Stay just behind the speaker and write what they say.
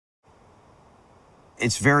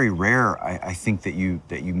it's very rare, I think, that you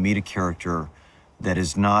meet a character that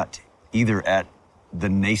is not either at the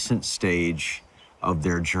nascent stage of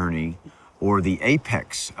their journey or the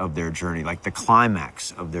apex of their journey, like the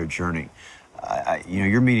climax of their journey. You know,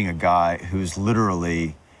 you're meeting a guy who's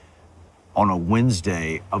literally on a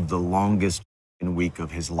Wednesday of the longest week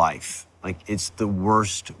of his life. Like, it's the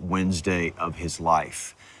worst Wednesday of his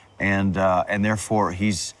life. And therefore,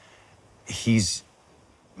 he's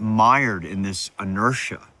mired in this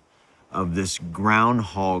inertia of this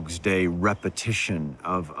Groundhog's Day repetition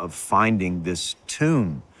of finding this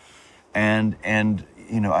tomb. And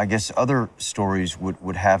you know, I guess other stories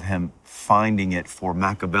would have him finding it for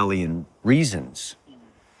Machiavellian reasons.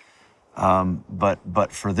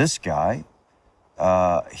 But for this guy,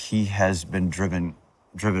 he has been driven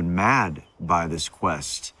mad by this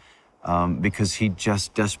quest because he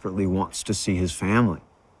just desperately wants to see his family.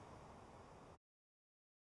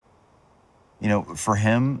 You know, for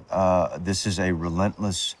him, this is a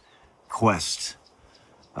relentless quest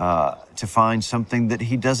to find something that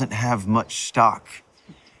he doesn't have much stock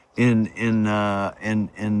in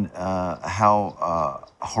how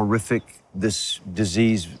horrific this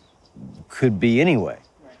disease could be anyway.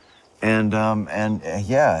 And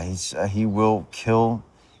yeah, he will kill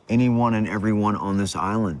anyone and everyone on this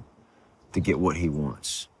island to get what he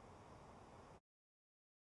wants.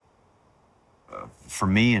 For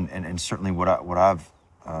me, and certainly what I've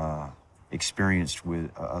experienced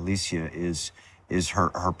with Alicia is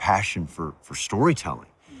her passion for storytelling,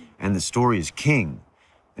 and the story is king.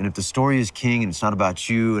 And if the story is king, and it's not about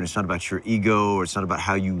you, and it's not about your ego, or it's not about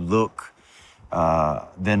how you look,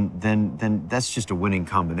 then that's just a winning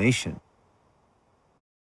combination.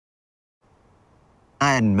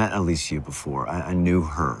 I hadn't met Alicia before. I knew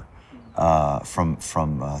her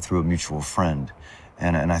through a mutual friend.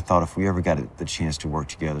 And I thought if we ever got the chance to work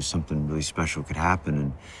together, something really special could happen.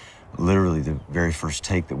 And literally the very first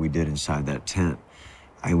take that we did inside that tent,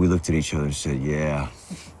 we looked at each other and said, yeah,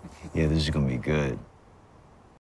 this is gonna be good.